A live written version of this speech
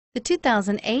The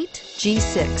 2008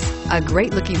 G6, a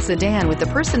great-looking sedan with the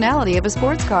personality of a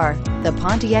sports car. The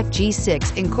Pontiac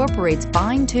G6 incorporates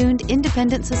fine-tuned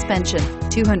independent suspension,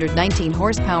 219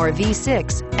 horsepower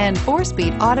V6, and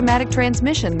 4-speed automatic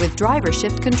transmission with driver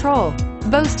shift control.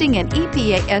 Boasting an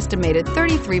EPA estimated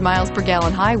 33 miles per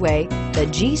gallon highway, the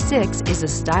G6 is a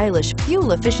stylish,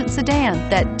 fuel-efficient sedan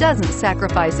that doesn't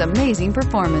sacrifice amazing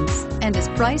performance and is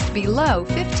priced below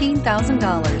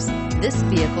 $15,000. This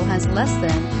vehicle has less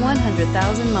than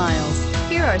 100,000 miles.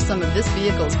 Here are some of this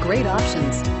vehicle's great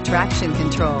options: traction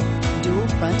control, dual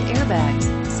front airbags,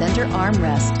 center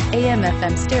armrest,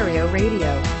 AM/FM stereo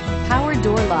radio, power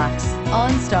door locks,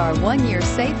 OnStar 1-year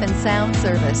safe and sound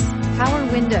service, power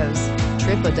windows,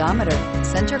 trip odometer,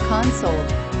 center console,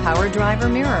 power driver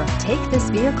mirror. Take this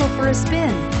vehicle for a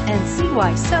spin and see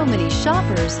why so many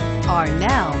shoppers are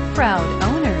now proud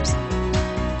owners.